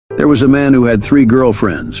There was a man who had 3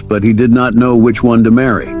 girlfriends, but he did not know which one to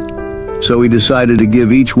marry. So he decided to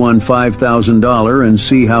give each one $5,000 and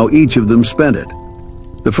see how each of them spent it.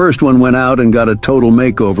 The first one went out and got a total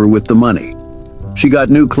makeover with the money. She got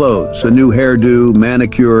new clothes, a new hairdo,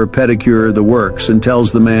 manicure, pedicure, the works, and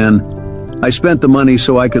tells the man, "I spent the money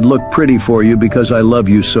so I could look pretty for you because I love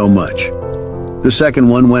you so much." The second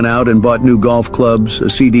one went out and bought new golf clubs, a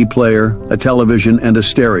CD player, a television, and a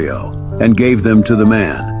stereo, and gave them to the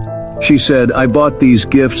man. She said, "I bought these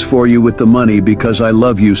gifts for you with the money because I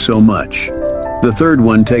love you so much." The third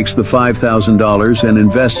one takes the $5,000 and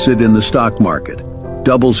invests it in the stock market,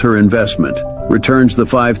 doubles her investment, returns the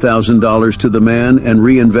 $5,000 to the man and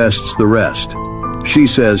reinvests the rest. She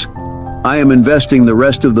says, "I am investing the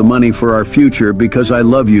rest of the money for our future because I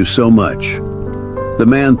love you so much." The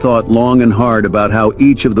man thought long and hard about how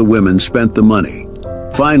each of the women spent the money.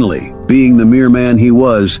 Finally, being the mere man he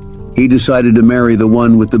was, he decided to marry the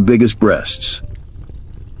one with the biggest breasts.